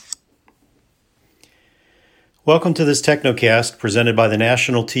Welcome to this TechnoCast presented by the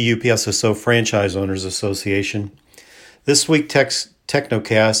National TUPSSO Franchise Owners Association. This week,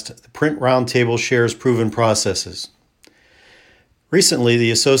 TechnoCast, the Print Roundtable shares proven processes. Recently,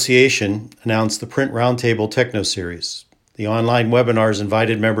 the association announced the Print Roundtable Techno Series. The online webinars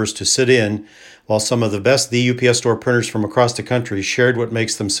invited members to sit in while some of the best UPS Store printers from across the country shared what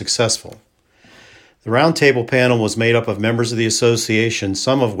makes them successful. The roundtable panel was made up of members of the association,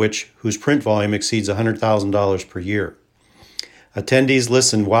 some of whose print volume exceeds $100,000 per year. Attendees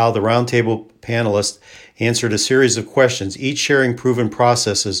listened while the roundtable panelists answered a series of questions, each sharing proven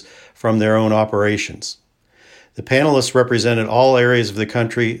processes from their own operations. The panelists represented all areas of the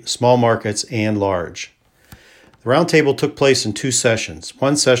country, small markets and large. The roundtable took place in two sessions.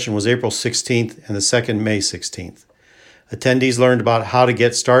 One session was April 16th and the second May 16th. Attendees learned about how to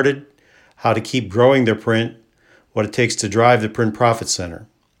get started, how to keep growing their print, what it takes to drive the Print Profit Center.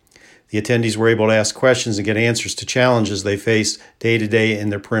 The attendees were able to ask questions and get answers to challenges they face day to day in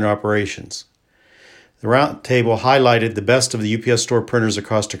their print operations. The roundtable highlighted the best of the UPS Store printers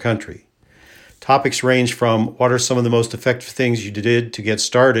across the country. Topics range from what are some of the most effective things you did to get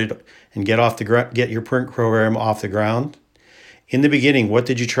started and get your print program off the ground? In the beginning, what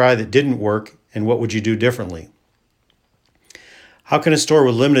did you try that didn't work and what would you do differently? How can a store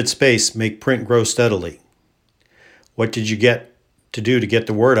with limited space make print grow steadily? What did you get to do to get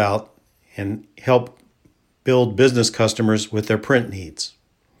the word out and help build business customers with their print needs?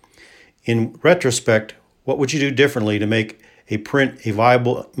 In retrospect, what would you do differently to make print a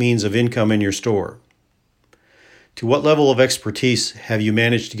viable means of income in your store? To what level of expertise have you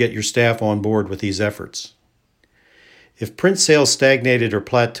managed to get your staff on board with these efforts? If print sales stagnated or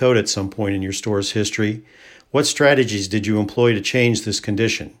plateaued at some point in your store's history, what strategies did you employ to change this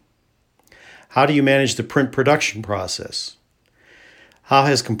condition? How do you manage the print production process? How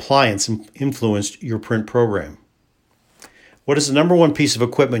has compliance influenced your print program? What is the number one piece of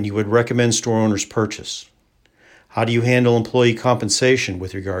equipment you would recommend store owners purchase? How do you handle employee compensation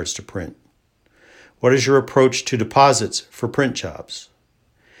with regards to print? What is your approach to deposits for print jobs?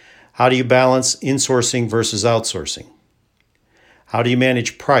 How do you balance insourcing versus outsourcing? How do you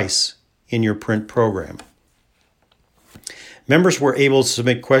manage price in your print program? Members were able to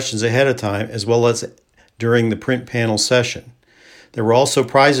submit questions ahead of time as well as during the print panel session. There were also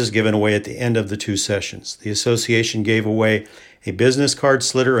prizes given away at the end of the two sessions. The association gave away a business card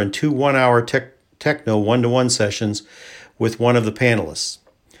slitter and two one-hour Techno one-to-one sessions with one of the panelists.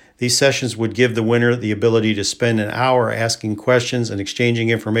 These sessions would give the winner the ability to spend an hour asking questions and exchanging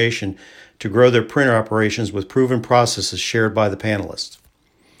information to grow their printer operations with proven processes shared by the panelists.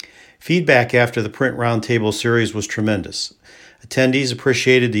 Feedback after the Print Roundtable series was tremendous. Attendees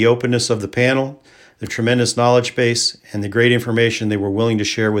appreciated the openness of the panel, the tremendous knowledge base, and the great information they were willing to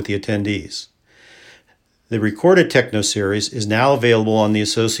share with the attendees. The recorded Techno series is now available on the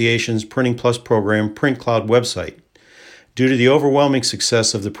association's Printing Plus program Print Cloud website. Due to the overwhelming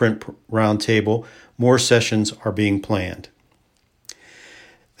success of the Print Roundtable, more sessions are being planned.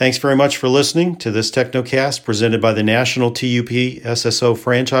 Thanks very much for listening to this TechnoCast presented by the National TUPSSO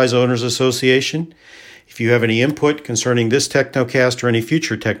Franchise Owners Association. If you have any input concerning this TechnoCast or any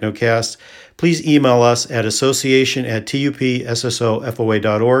future TechnoCasts, please email us at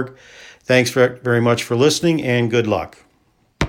association@tupssofoa.org. Thanks very much for listening and good luck.